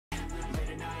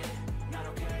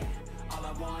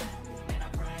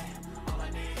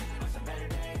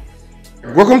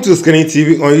Welcome to OSIKANI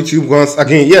TV on YouTube once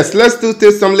again. Yes, let's still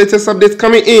take some latest updates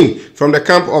coming in from the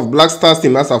camp of Black Stars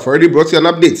team. As I've already brought you an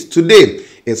update today.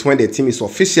 It's when the team is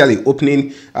officially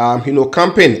opening,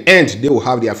 campaign, and they will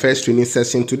have their first training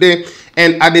session today.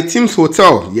 And at the team's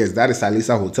hotel, yes, that is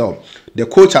Alisa Hotel, the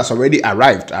coach has already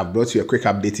arrived. I've brought you a quick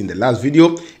update in the last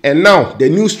video. And now, the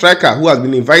new striker who has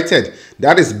been invited,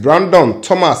 that is Brandon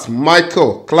Thomas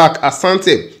Michael Clark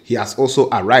Asante. He has also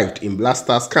arrived in Black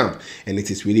Stars camp, and it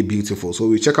is really beautiful. So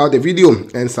we check out the video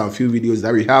and some few videos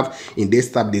that we have in this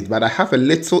update. But I have a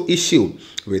little issue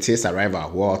with his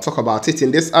arrival. Well, I'll talk about it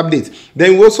in this update.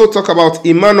 Then we also talk about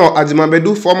Emmanuel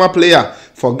Badu, former player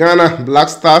for Ghana Black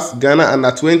Stars, Ghana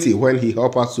under 20, when he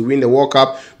helped us to win the World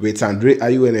Cup with André,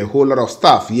 Ayew, and a whole lot of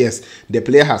stuff. Yes, the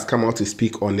player has come out to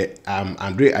speak on the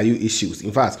André, Ayew issues.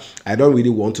 In fact, I don't really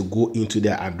want to go into the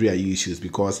André, Ayew issues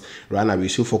because right now we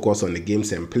should focus on the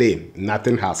games and play.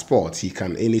 Nothing has spoiled. He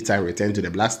can anytime return to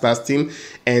the Black Stars team,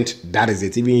 and that is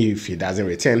it. Even if he doesn't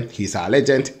return, he's our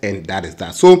legend, and that is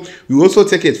that. So we also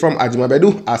take it from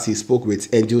Badu as he spoke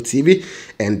with Angel TV,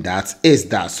 and that is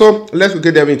that. So let's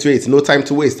get them into it. No time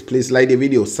to waste. Please like the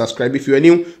video, subscribe if you are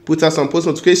new, put us on post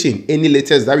notification. Any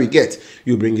latest that we get,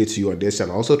 you bring it to you on this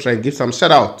channel. Also try and give some shout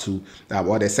out to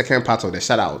or the second part of the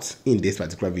shout out in this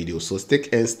particular video. So stick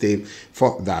and stay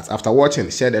for that. After watching,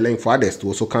 share the link for others to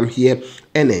also come here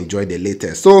and enjoy the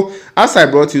latest. So as I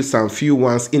brought you some few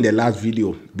ones in the last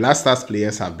video, Black Stars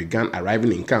players have begun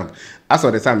arriving in camp. As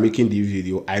of the time making this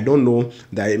video, I don't know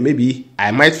that maybe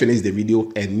I might finish the video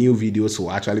and new videos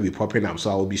will actually be popping up. So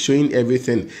I will be showing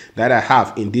everything that I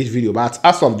have in this video. But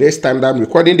as of this time that I'm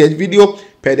recording this video,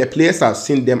 per the players I've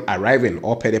seen them arriving,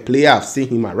 or per the player I've seen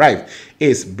him arrive,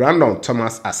 is Brandon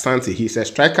Thomas Asante. He's a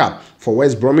striker for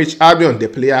West Bromwich Albion. The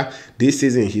player this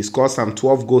season, he scored some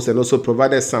 12 goals and also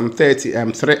provided some 3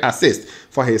 assists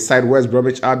for his side West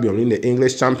Bromwich Albion in the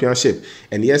English Championship.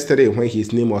 And yesterday, when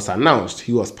his name was announced,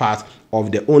 he was part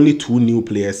of the only 2 new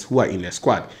players who are in the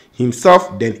squad.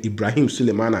 Himself, then Ibrahim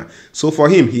Sulemana. So for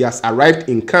him, he has arrived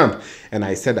in camp, and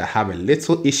I said I have a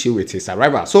little issue with his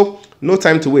arrival. So no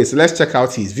time to waste. Let's check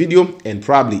out his video, and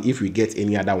probably if we get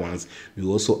any other ones, we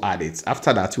will also add it.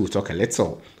 After that, we'll talk a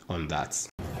little on that.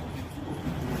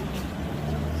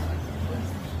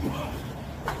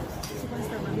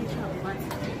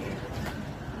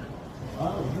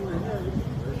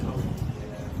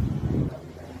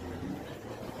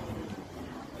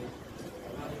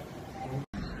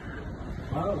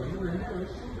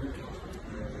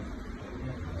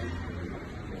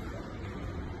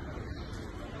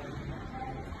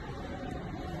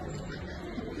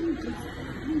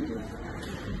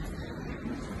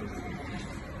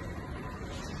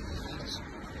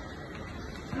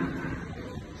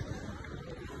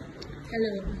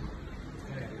 Hello.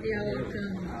 Yeah,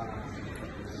 welcome.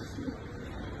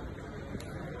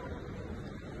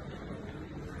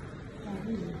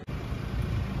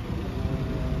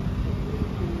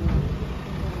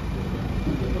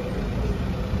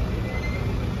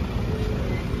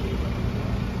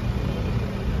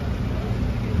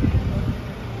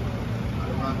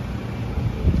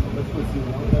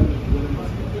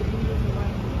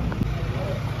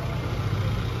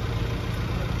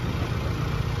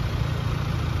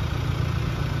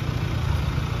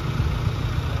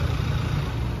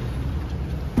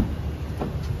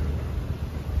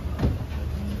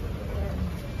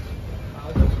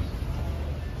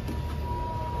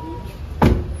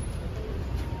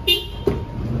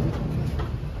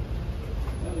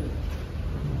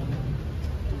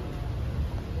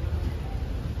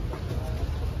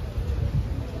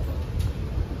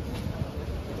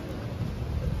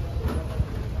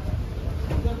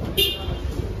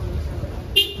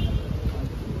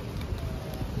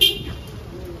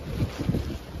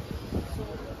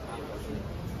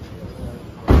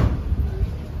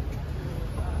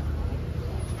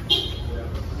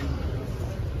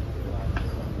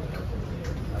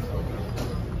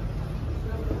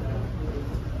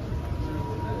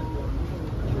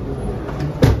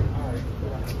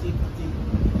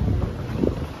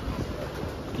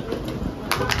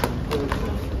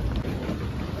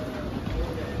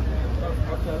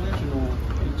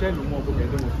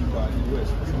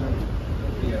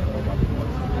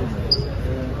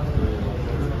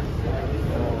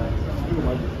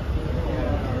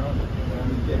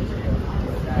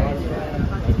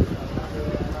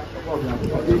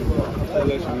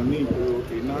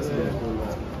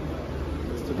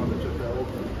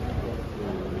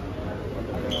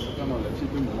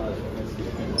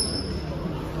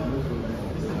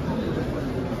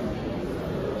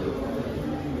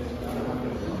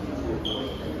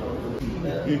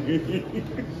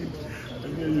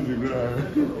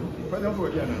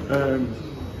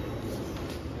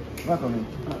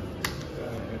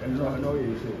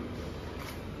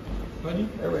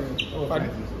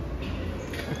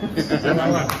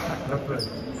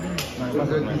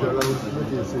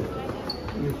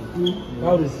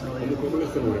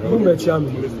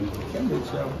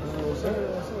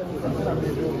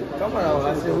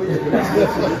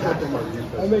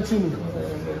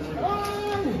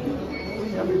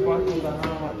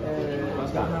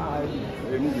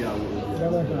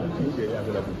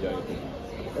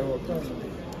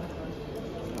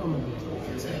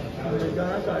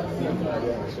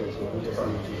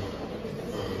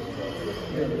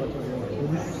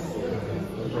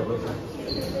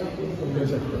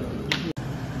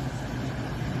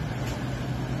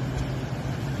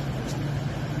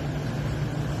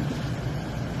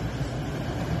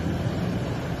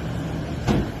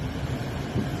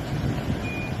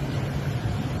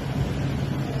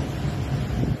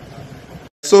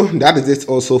 So that is it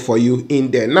also for you in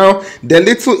there. Now, the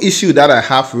little issue that I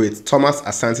have with Thomas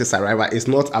Asante's arrival is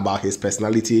not about his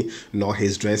personality nor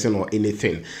his dressing or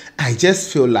anything. I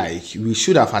just feel like we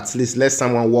should have at least let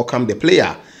someone welcome the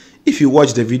player. If you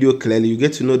watch the video clearly, you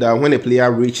get to know that when a player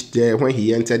reached there, when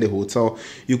he entered the hotel,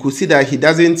 you could see that he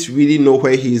doesn't really know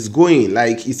where he is going.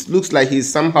 Like, it looks like he's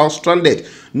somehow stranded.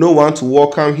 No one to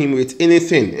welcome him with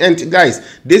anything. And guys,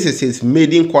 this is his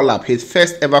maiden call-up, his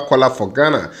first ever call-up for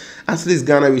Ghana. At least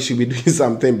Ghana, we should be doing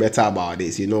something better about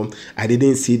this, you know. I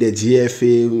didn't see the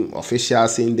GFA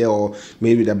officials in there, or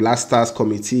maybe the Black Stars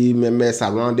committee members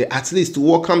around there, at least to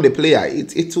welcome the player.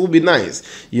 It will be nice,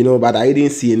 you know, but I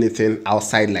didn't see anything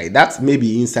outside like that.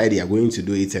 Maybe inside they are going to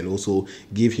do it and also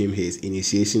give him his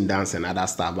initiation dance and other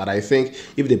stuff. But I think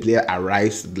if the player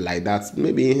arrives like that,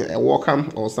 maybe a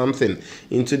welcome or something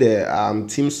into the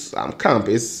team's camp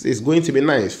is going to be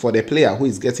nice for the player who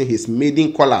is getting his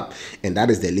maiden call-up. And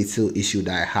that is the little issue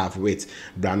that I have with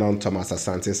Brandon Thomas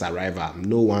Asante's arrival.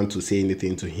 No one to say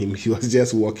anything to him. He was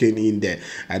just walking in there.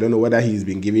 I don't know whether he's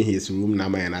been given his room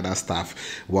number and other stuff.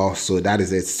 Well, so that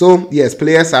is it. So yes,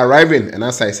 players are arriving, and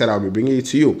as I said, I'll be bringing it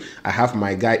to you. I have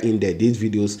my guy in there. These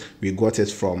videos, we got it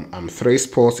from 3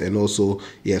 Sports, and also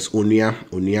yes,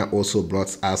 Onia also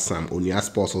brought us some. Onia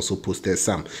Sports also posted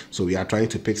some, so we are trying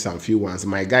to pick some few ones.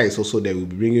 My guy is also there. We'll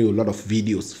be bringing you a lot of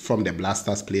videos from the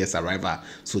Blasters players arrival,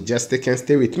 so just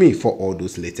stay with me for all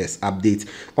those latest updates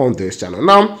on this channel.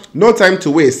 Now, no time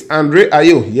to waste. André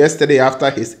Ayew, yesterday after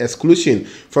his exclusion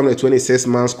from the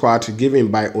 26-man squad given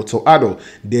by Otto,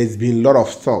 there's been a lot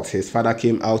of thought. His father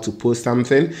came out to post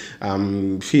something.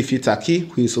 Fifi Taki,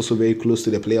 who is also very close to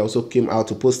the player, also came out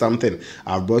to post something.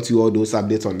 I've brought you all those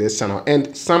updates on this channel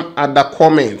and some other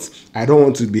comments. I don't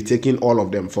want to be taking all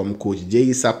of them, from Coach Jay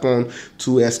Sapon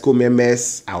to Esco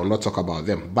members. I will not talk about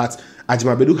them, but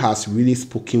Badu has really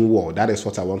spoken well. That is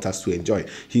what I want us to enjoy.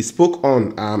 He spoke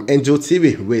on Angel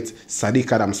TV with Sadiq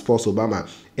Adam Sports Obama,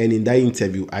 and in that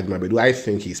interview, Badu, I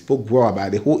think he spoke well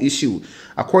about the whole issue.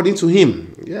 According to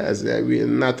him, yes,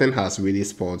 nothing has really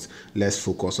sports. Let's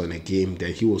focus on a game.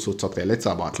 Then he also talked a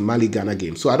little about Mali Ghana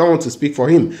game. So I don't want to speak for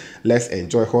him. Let's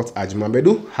enjoy what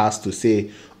Badu has to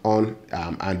say on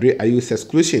André Ayew's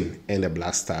exclusion and the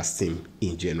Black Stars team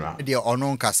in general. The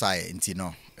Onon Kasai,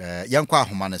 Intino, Yankwa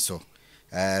Humaneso.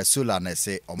 Sula na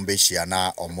se ombeshia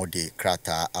na omode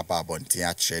krata ababonti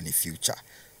a training future.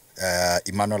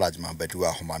 Emmanuel Ajman Badu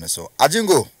ahomane so.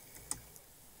 Ajingo.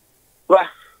 Wa.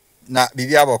 Na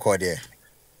bibi aboko de.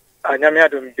 Anyame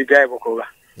adom bibi aboko wa.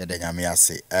 Ya de nyame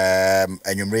ase.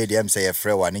 Enwumre de say ye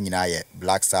frɛ wa ne nyina ye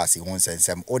Black Stars ho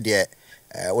nsensem. O de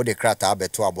krata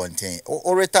abeto abonten.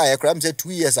 O retire kram say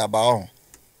 2 years about.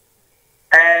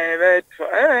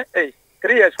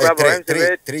 3 years,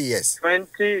 3 years.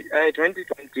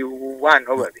 2021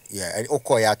 over. Yeah,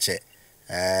 Okoyache.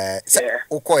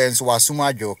 Okoyen so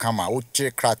asumajo kama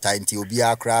uche krata inti obi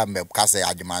akra me kase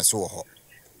admanso ho.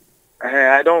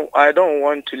 I don't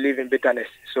want to live in bitterness.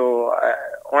 So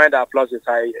when the applauses,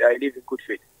 I live in good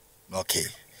faith. Okay.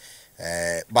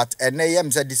 But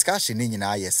NAM a discussion in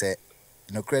na yese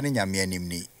no krani nyame anim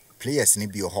ni players ni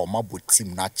bi ho mabo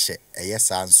team na che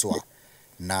yes anso a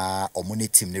na omuni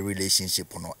team the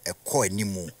relationship no ekọ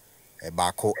animu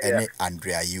baako ene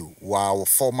André Ayew wow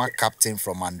former captain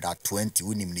from under 20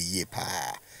 unim ni ye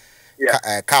pa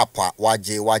kapa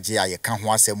waje aye ka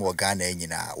ho asem o Ghana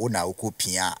nyina una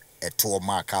okopia eto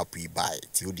ma kapa yi bai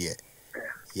ti o de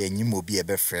ye nyim obi e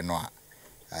be frɛ no a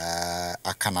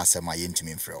akana asem aye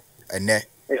ntimi mfrɛ ene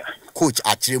coach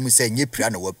akire mu sɛ nye pira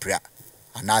na wapira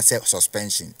ana sɛ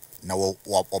suspension na wo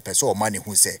opese o ma ne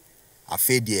hu sɛ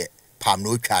afedie pam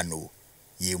no twa no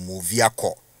ye move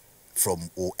akọ from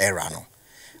o era no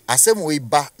asem we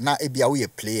ba na ebia we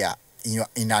player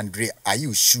in André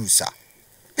Ayew shoes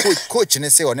coach ne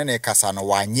say one na kasa no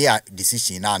wanye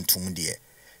decision na antum de.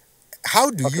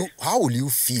 How will you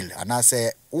feel? And I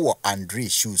say, oh, André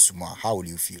shoes more. How will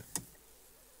you feel?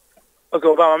 Okay,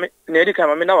 Obama, nearly come.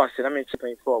 I mean, I was saying, I'm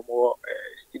chipping for more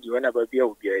studio and about beer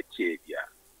will be a tea.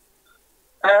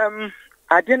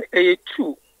 I didn't a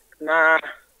two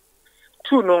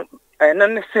no, and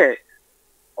then say,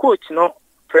 coach no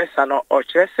pressure no or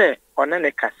say on any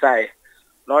kasai,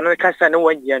 no on any kasai no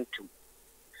 1 year two.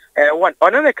 One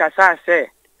on any kasai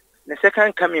say. The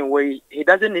second coming way, he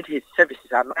doesn't need his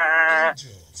services.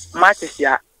 Matches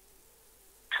here,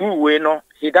 2 way no,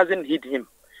 he doesn't need him.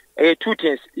 2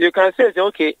 things you can say,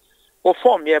 okay,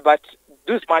 perform here, but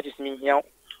those matches mean here.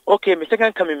 Okay, my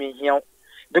second coming mean here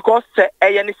because the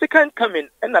second coming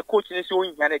and the coach is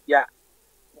showing here.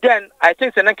 Then I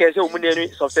think the next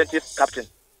is substantive captain.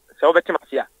 So over team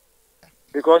here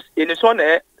because in his own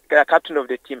captain of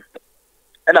the team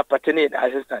and a Partey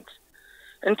assistant.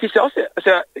 And he also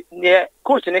near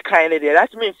coach in a kind of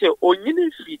that means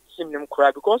only feed him cry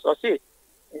because I say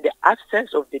in the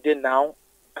absence of the day now,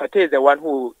 Partey is the one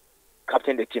who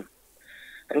captained the team.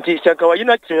 And he said, you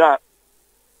know,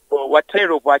 what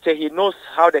he knows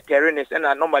how the terrain is and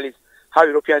normally how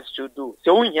Europeans should do.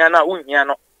 So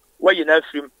Unyana, where you know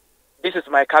from this is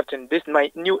my captain, this is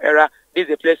my new era, this is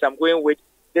the place I'm going with,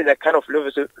 this is the kind of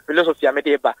philosophy I'm made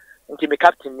about and to be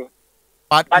captain me.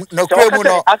 But no cremo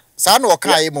no san wo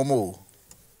kai momo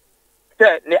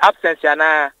the absence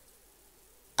yana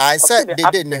I said they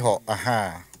didn't ho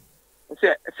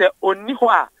say only ho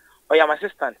I am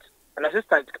assistant an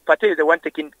assistant Partey is the one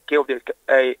taking care of the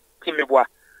team meboa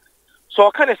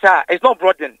so can say it's not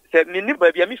broaden say me ni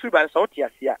ba bia me free ban so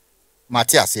tiase ya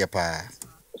Matias here pa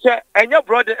say enya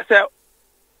broaden say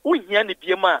unhia ne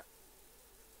biema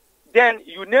then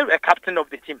you name a captain of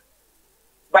the team.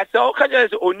 But so can you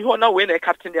only now win a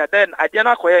captain there? Then I did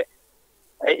not quite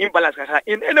imbalance.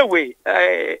 In any way,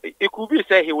 it could be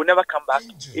say he will never come back.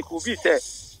 It could be say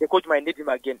the coach might need him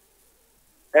again.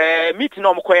 Meeting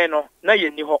no no, na ye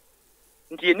ni ho.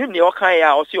 Nti ni ne okan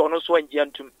ya o si ono so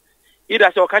angiantum.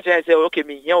 Either so can say okay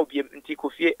me here obi nti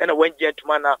kofie na wan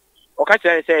giantum na o ka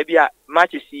say bia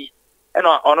match si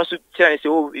na ono so say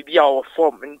o bia o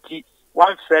form nti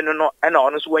one friend no na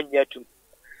ono so wan giantum.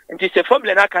 Nti say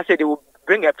formula na can say they will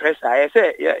bring a pressure. I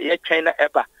say, yeah, China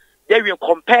ever. They will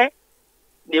compare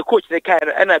the coach the kind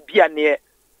and a beer near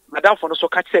Madame for no so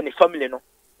catch any family no.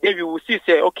 They will see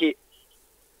say, okay,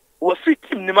 we free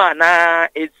team na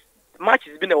it's match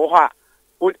has been a while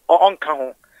on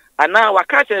count. And now I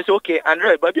can't say okay,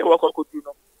 André, but be work could do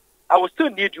no. I will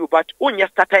still need you, but when you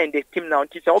start in the team now,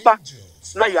 it's over.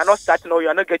 Now you are not starting or you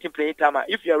are not getting playing time.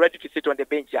 If you are ready to sit on the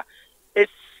bench here,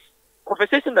 it's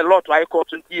conversation a lot. I call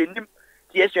to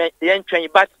yes,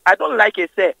 but I don't like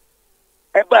it. Say,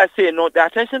 say no. The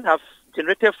attention have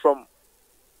generated from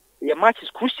the match is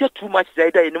crucial. Too much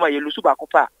either you know you lose back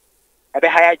up a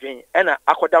bit higher drain and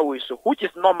akoda way so, which is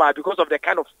normal because of the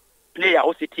kind of player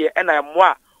OCT and I am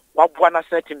more what one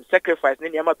set him sacrifice.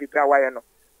 Niyama be no.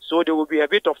 So there will be a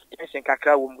bit of tension.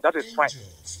 That is fine.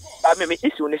 But maybe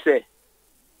issue say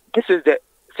this is the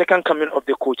second coming of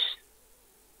the coach.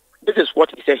 This is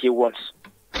what he said he wants.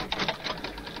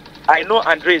 I know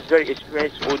André is very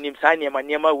experienced on him sign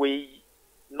Niama way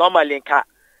normally nka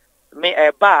me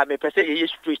eba me person ye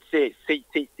street say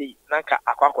nanka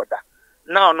akwakoda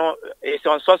now no it's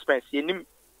on suspense him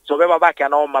so be back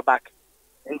and on my back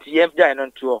nti yem die no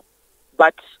to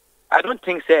but I don't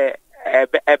think say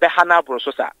ebe hana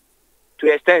brososa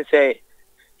to extend say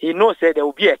he knows say there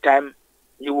will be a time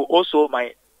he will also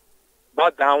might bow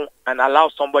down and allow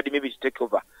somebody maybe to take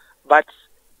over, but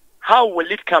how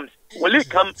will it come? Will it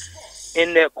come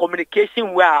in a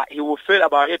communication where he will feel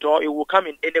about it, or it will come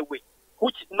in any way?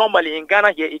 Which normally in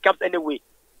Ghana here it comes anyway.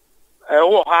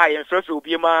 Oh hi, and first will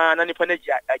be man and if a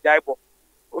jaibo.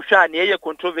 Usha near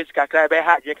controversy kakra be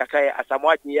ha je kakra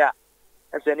asamoah dia.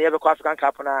 And say near African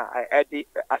Capona I the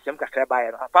asem kakra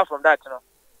by. Apart from that, you know,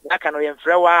 that can we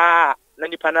enfrewa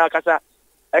nani panel kasa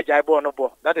a jaibo no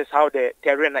bo. That is how the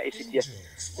terrain is here.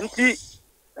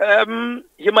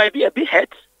 He might be a bit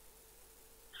hurt.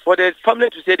 For the family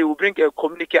to say they will bring a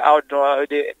communique out, or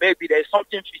maybe there is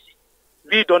something fishy.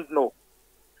 We don't know.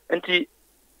 And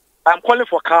I'm calling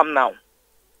for calm now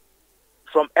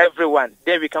from everyone.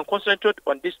 Then we can concentrate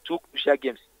on these two crucial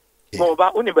games. So,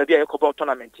 about only baby a couple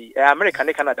tournament, America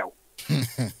and Canada.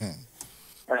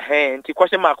 And the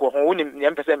question mark was only the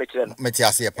embassy material. We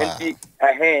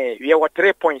have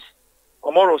 3 points.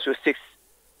 Comoros was 6.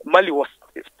 Mali was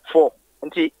 4.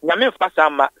 And the Yamin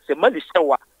Fasama, the Mali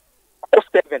Sawa.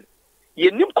 7.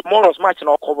 You name Comoros match in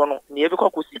our Comono, near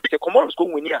because the Comoros go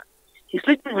win here. He's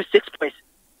leading with 6 points.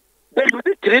 Then you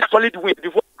need 3 solid wins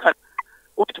before you can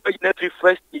go to the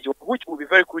first stage, which will be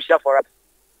very crucial for us.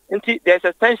 And there's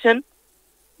a tension.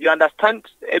 You understand,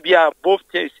 both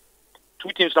teams, 2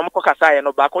 teams, some Kokasai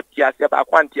and back but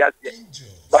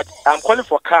I'm calling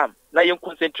for calm. Now you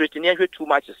concentrate in here 2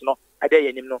 matches, no?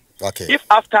 Okay. If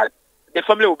after the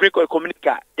family will break or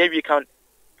communicate, then we can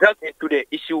delve into the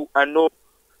issue and know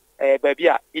baby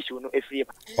issue no every.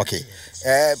 Okay.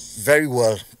 Very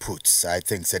well put. I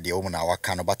think said the woman our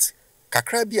can but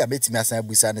Kakrabi a betimi asan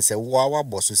busa ne say wa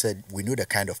boss said we know the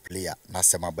kind of player na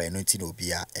sema by no ntino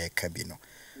bia can be no.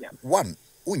 One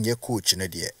unye coach no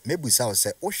de mebusa wo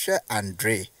say wo hwe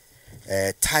André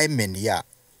timing ya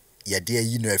de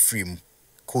you know free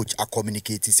coach a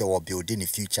communicate say we building a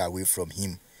future away from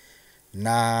him.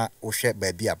 Na wo hwe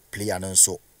baby a player no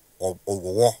so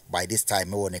or by this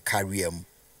time we want a career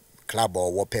club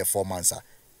or what performance.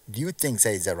 Do you think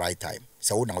say is the right time?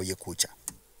 So now you coach.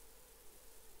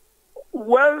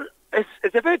 Well,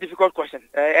 it's a very difficult question.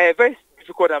 Very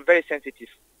difficult and very sensitive.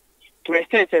 To an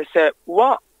extent,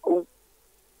 what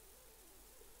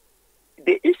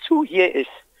the issue here is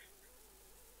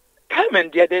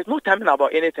timing. There's no timing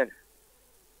about anything.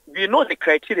 We know the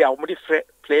criteria of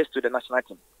players to the national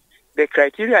team. The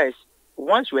criteria is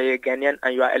once you are a Ghanaian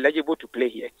and you are eligible to play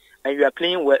here and you are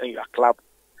playing well in your club,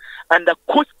 and the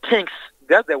coach thinks,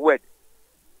 that's the word,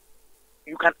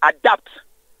 you can adapt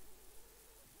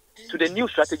to the new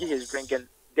strategy he's bringing,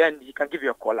 then he can give you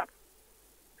a call up.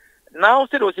 Now,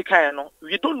 said OSIKANI,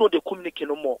 we don't know the communication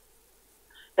no more.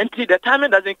 Until the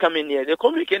timing doesn't come in here, the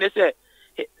communication say,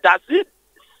 that's it.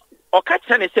 Or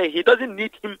Kachane say he doesn't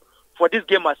need him for this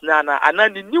game as Nana, and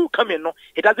then the new coming, no,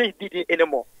 he doesn't need him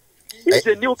anymore. If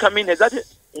the new coming,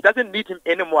 he doesn't need him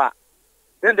anymore.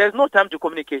 Then there's no time to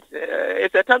communicate.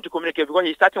 It's a time to communicate because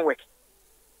he's starting work.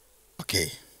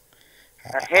 Okay.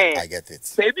 I get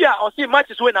it. Maybe I'll see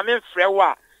matches when I'm in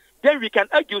Frewa. Then we can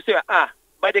argue, say,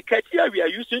 by the criteria we are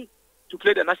using to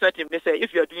play the national team, they say,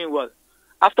 if you are doing well.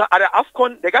 After other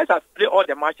AFCON, the guys have played all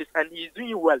the matches and he's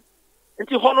doing well.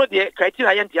 Until honor the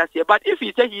criteria, but if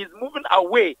he say he is moving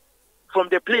away from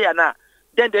the player now,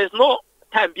 then there's no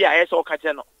time BIS or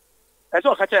Kachano. That's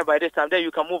all Kachano by this time, then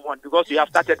you can move on because you have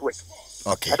started work.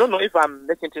 Okay. I don't know if I'm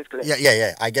making things clear.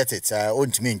 Yeah. I get it.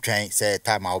 Won't mean trying say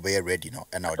time I'll be ready now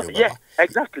and I'll do it. Yeah,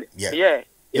 exactly. Yeah.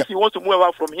 If you want to move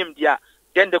away from him,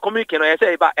 then the communication I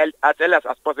say about as early as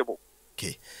possible.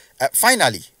 Okay.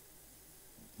 Finally,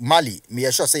 Mali, me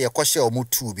sure say your question or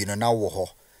two be no now wo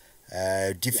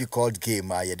difficult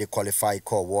game they qualify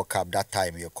call World Cup that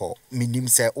time you call. Minim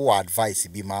say advice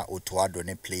be ma Otto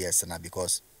ne players na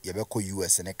because you be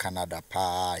US and Canada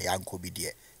pa yanko be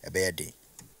there a bad day.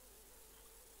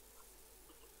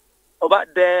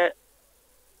 About the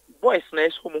boys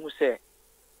nice who say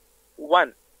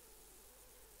one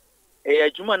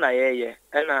juma na ye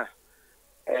na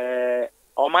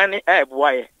omani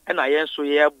boy na yen so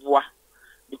ye boa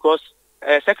because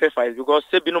sacrifice because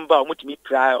se binum ba omutimi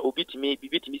pra obitimi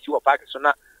bibitimi si wo park so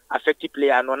na affect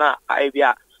player no na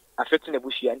bia affecting the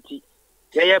bush anti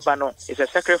ye ba no it's a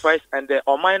sacrifice and the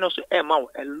omani also a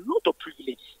lot of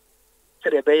privilege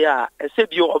say the be ya se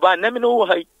bi oba na me no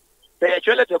ha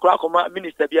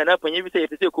minister be na panyi bi say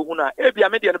say ko hu na e bia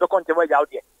me de no be kontema ya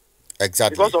de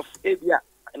exactly because of e bia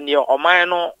ne oman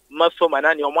no mafom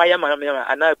ana ne omaya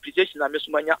ana appreciation na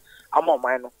mesumanya ama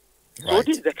oman no so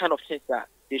this is the kind of things that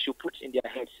they should put in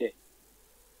their heads say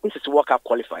this is World Cup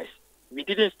qualifiers. We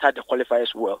didn't start the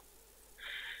qualifiers well.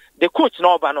 The coach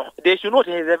no they should know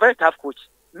he's a very tough coach.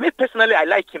 Me personally I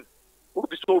like him.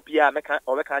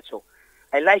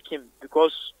 I like him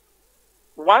because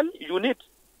one, you need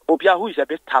Obia who is a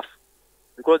bit tough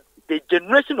because the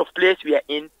generation of players we are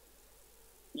in,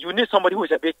 you need somebody who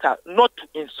is a bit tough, not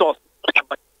to insult,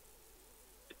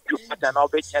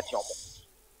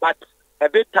 but a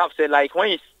bit tough. Say like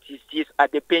when he's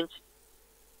at the bench,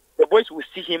 the boys will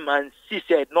see him and see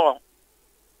said no,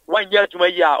 1 year to my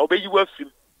year, obey you with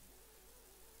him.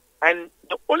 And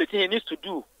the only thing he needs to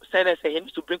do, say he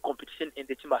needs to bring competition in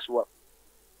the team as well,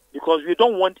 because we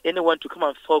don't want anyone to come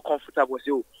and feel comfortable.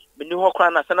 So we know how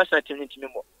crowd national team into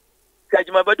more.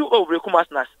 Badu over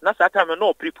Kumasnas, Nasa time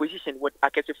no preposition with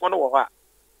a Kesifono or her.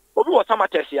 Obi was some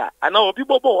here, and now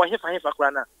people or him for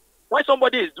Krana. When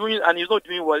somebody is doing and he's not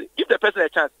doing well, give the person a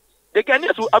chance. The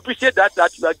Ghanaians will appreciate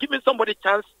that you are giving somebody a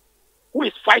chance who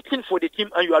is fighting for the team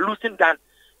and you are losing down.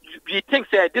 We think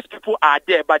these people are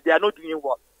there, but they are not doing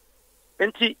well.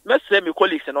 And let's say my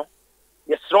colleagues,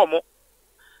 yes, Romo,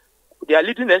 they are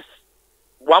leading us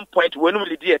 1 point when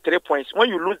we lead 3 points. When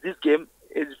you lose this game,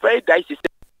 it's very dicey.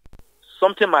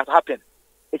 something might happen.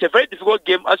 It's a very difficult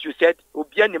game, as you said.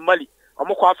 Obian in Mali,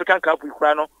 Omoko African Cup with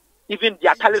Krano. Even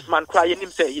their talisman, crying him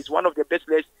say he's one of the best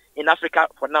players in Africa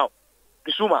for now.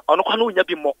 Bisuma, Onokano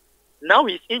Nyabi more. Now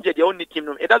he's injured the only team.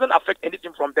 It doesn't affect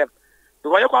anything from them. The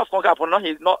Royal African Cup for now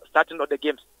he's not starting all the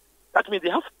games. That means they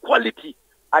have quality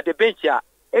at the bench here.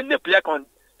 Any player can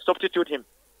substitute him.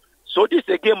 So this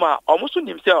is a game almost on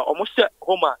himself, almost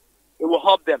Homer. It will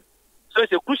help them. So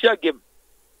it's a crucial game.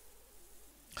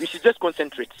 We should just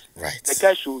concentrate. Right. The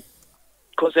guys should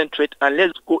concentrate and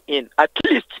let's go in. At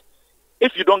least,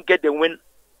 if you don't get the win,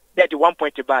 get the 1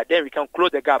 point bar, then we can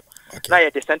close the gap. Okay. Now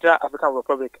at the Central African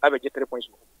Republic, I will get 3 points.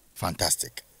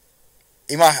 Fantastic.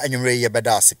 Ima Anyumre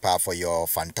Yebeda for your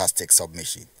fantastic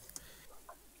submission.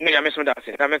 No, I miss that.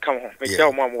 I may come home. Yeah.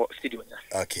 Tell mom what studio.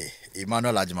 Okay.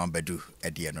 Emmanuel Ajman Badu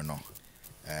at the end. No.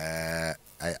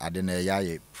 I didn't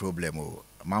a problem.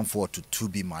 Man for to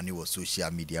be money was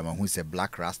social media. Man who said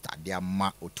Black Rasta, dear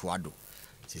ma Otto.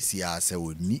 See, I say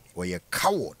with me or a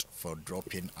coward for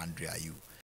dropping André Ayew.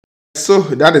 So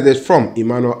that is it from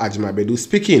Emmanuel Ajimabedu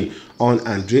speaking on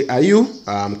André Ayew,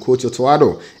 Coach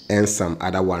Otto, and some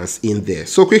other ones in there.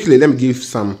 So quickly, let me give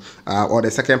some or the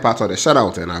second part of the shout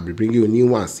out, and I'll be bringing you new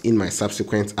ones in my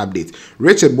subsequent update.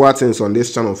 Richard Boatens on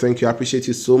this channel, thank you, I appreciate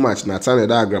you so much. Nathaniel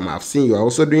Diagram, I've seen you are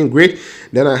also doing great.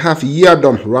 Then I have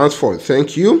Yadom Ransford,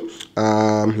 thank you.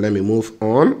 Let me move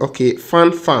on. Okay,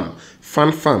 Fan Farm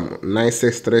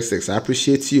 9636. I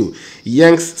appreciate you.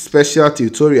 Yank's Special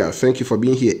Tutorial. Thank you for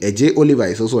being here. AJ Oliver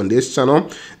is also on this channel.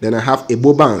 Then I have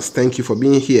Ebo Bans. Thank you for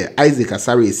being here. Isaac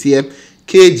Asari is here.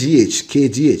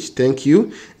 KGH. Thank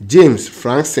you. James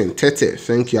Frankson Tete.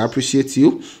 Thank you. I appreciate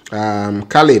you.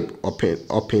 Caleb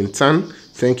Opintan.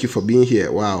 Thank you for being here.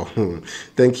 Wow.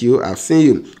 Thank you. I've seen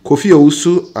you. Kofi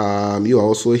Owusu. You are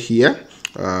also here.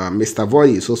 Mr.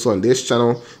 Voy is also on this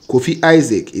channel. Kofi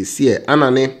Isaac is here.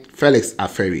 Anane Felix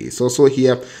Aferi is also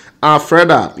here.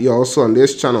 Alfreda, you're also on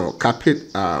this channel.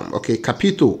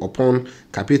 Capito upon.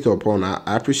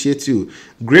 I appreciate you.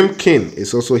 Grim King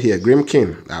is also here. Grim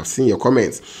King, I've seen your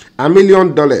comments. $1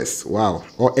 million. Wow.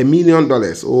 Or $1 million.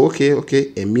 Oh,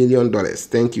 okay. $1 million.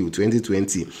 Thank you.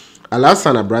 2020.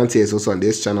 Alasana Branty is also on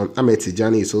this channel. Ahmed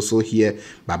Tijani is also here.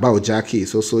 Baba Ojaki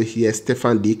is also here.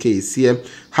 Stefan DK is here.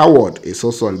 Howard is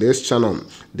also on this channel.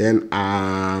 Then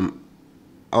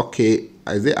okay,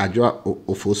 is it Adwa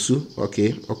Ofosu?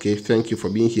 Okay, thank you for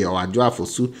being here. Or Adwa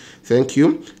Ofosu, thank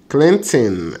you.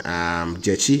 Clinton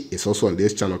Jechi is also on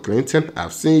this channel. Clinton,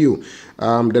 I've seen you.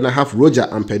 Then I have Roger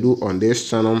Ampedu on this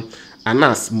channel.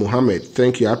 Anas Muhammad,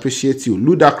 thank you, I appreciate you.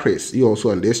 Ludacris, you also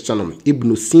on this channel.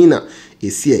 Ibn Sina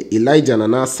is here. Elijah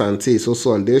Nana Sante is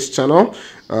also on this channel.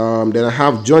 Then I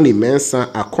have Johnny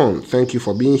Mensa Akon, thank you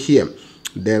for being here.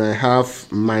 Then I have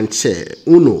Manche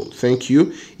Uno, thank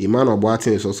you. Emmanuel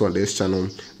Boatin is also on this channel.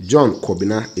 John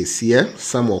Kobina is here.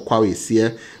 Samuel Kwawe is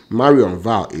here. Marion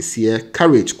Val is here.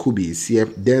 Courage Kubi is here.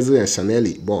 Denzel and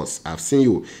Chanelli, boss, I've seen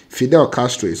you. Fidel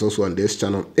Castro is also on this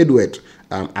channel. Edward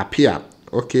Apia,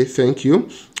 okay, thank you.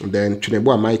 Then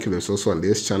Chineboa Michael is also on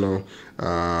this channel.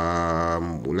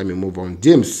 Let me move on.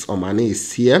 James Omani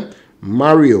is here.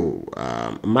 Marion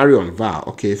Val,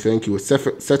 okay, thank you.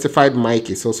 Certified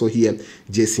Mike is also here.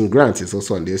 Jason Grant is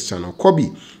also on this channel. Kobe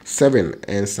 7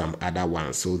 and some other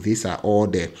ones. So these are all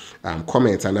the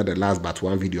comments under the last but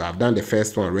one video. I've done the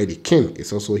first one already. King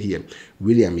is also here.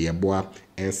 William Yeboah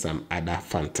and some other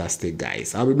fantastic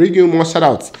guys. I'll be bringing you more shout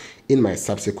outs in my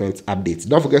subsequent updates.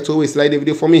 Don't forget to always like the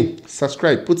video for me,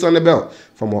 subscribe, put on the bell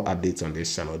for more updates on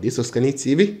this channel. This was OSIKANI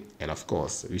TV, and of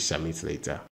course we shall meet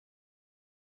later.